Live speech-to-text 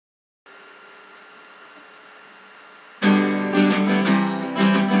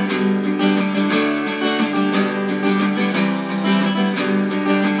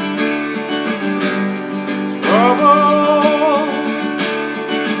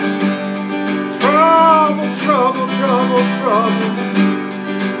trouble, trouble, trouble.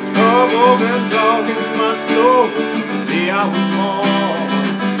 Trouble been dogging my soul since the day I was born.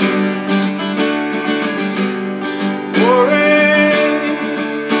 Worry,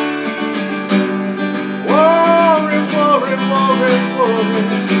 worry, worry, worry, worry.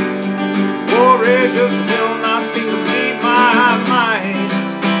 Worry just will not seem to leave my mind.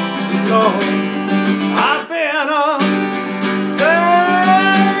 Lord, I've been saved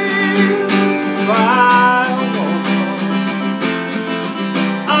by a woman.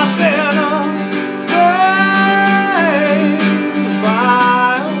 I've been saved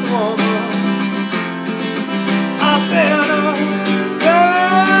by a woman. I've been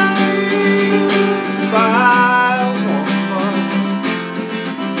saved by a woman.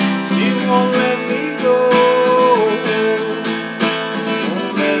 She won't let me go.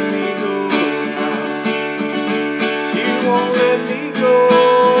 Won't let me go now. She won't let me go.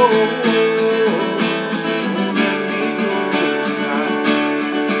 Won't let me go now.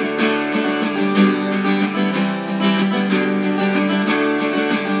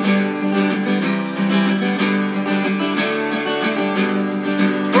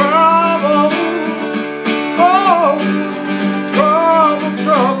 Trouble, oh, trouble,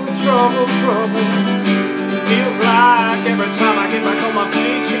 trouble, trouble, trouble. Feels like every time I get back on my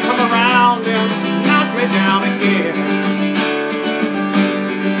feet, she come around and knock me down again.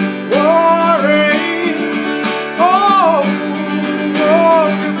 Worry, oh,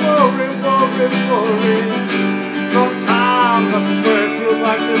 worry, worry, worry, worry. Sometimes I swear it feels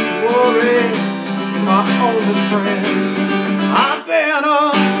like this worry is my only friend. I've been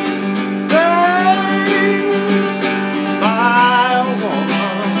saved by a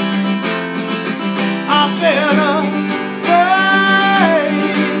woman. I've been saved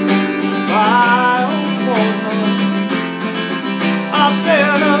by a woman. I've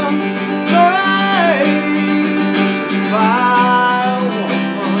been saved by a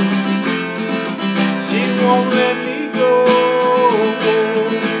woman. She won't let me go.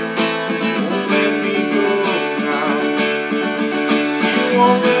 Won't let me go now. She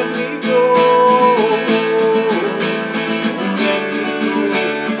won't let me go. Won't let me go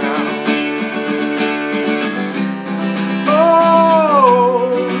now. Oh,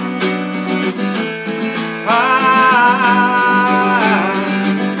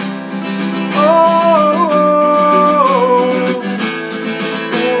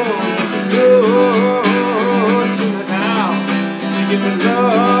 give me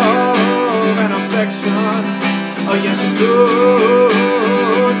love and affection. Oh yes, she's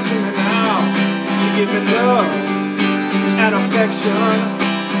good to me now. She give me love and affection.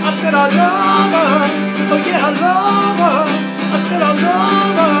 I said I love her. Oh yeah, I love her. I said I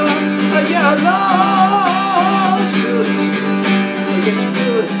love her. Oh yeah, I love her. She's good to me. Oh yes, she's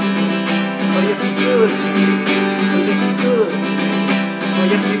good to me. Oh yes, she's good to me. Oh yes, she's good to me. Oh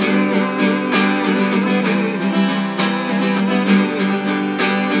yes, she's good.